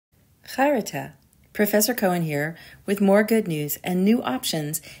Chairata. Professor Cohen here with more good news and new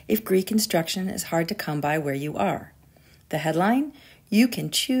options if Greek instruction is hard to come by where you are. The headline: you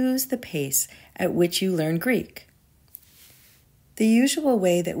can choose the pace at which you learn Greek. The usual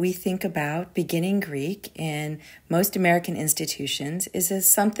way that we think about beginning Greek in most American institutions is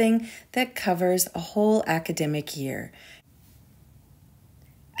as something that covers a whole academic year.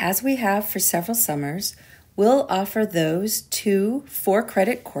 As we have for several summers, we'll offer those 2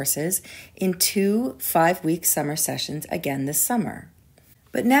 4-credit courses in 2 5-week summer sessions again this summer.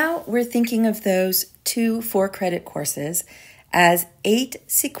 But now we're thinking of those 2 4-credit courses as 8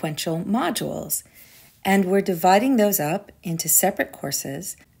 sequential modules, and we're dividing those up into separate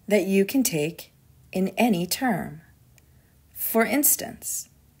courses that you can take in any term. For instance,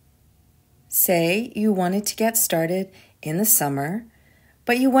 say you wanted to get started in the summer,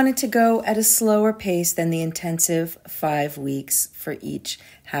 but you wanted to go at a slower pace than the intensive 5 weeks for each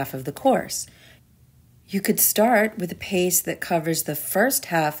half of the course. You could start with a pace that covers the first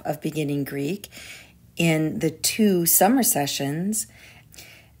half of beginning Greek in the 2 summer sessions,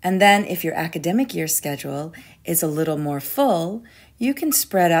 and then if your academic year schedule is a little more full, you can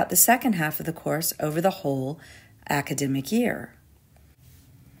spread out the second half of the course over the whole academic year.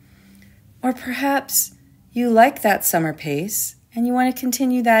 Or perhaps you like that summer pace and you want to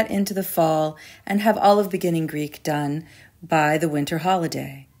continue that into the fall and have all of beginning Greek done by the winter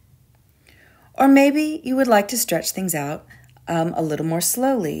holiday. Or maybe you would like to stretch things out a little more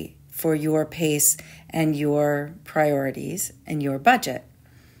slowly for your pace and your priorities and your budget.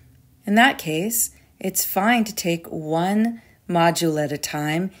 In that case, it's fine to take 1 module at a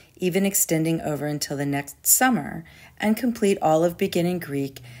time, even extending over until the next summer, and complete all of beginning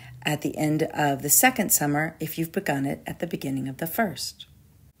Greek at the end of the second summer if you've begun it at the beginning of the first.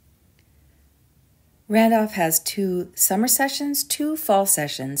 Randolph has 2 summer sessions, 2 fall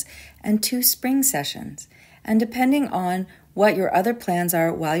sessions, and 2 spring sessions. And depending on what your other plans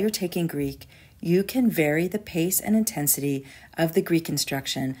are while you're taking Greek, you can vary the pace and intensity of the Greek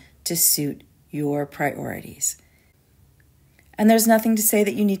instruction to suit your priorities. And there's nothing to say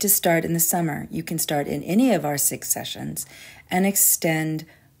that you need to start in the summer. You can start in any of our 6 sessions and extend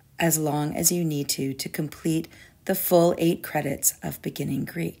as long as you need to complete the full 8 credits of beginning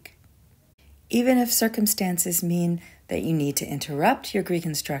Greek. Even if circumstances mean that you need to interrupt your Greek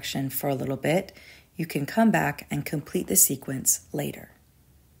instruction for a little bit, you can come back and complete the sequence later.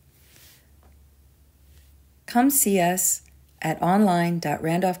 Come see us at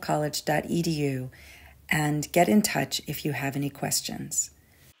online.randolphcollege.edu and get in touch if you have any questions.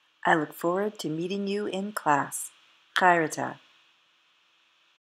 I look forward to meeting you in class. Chairata.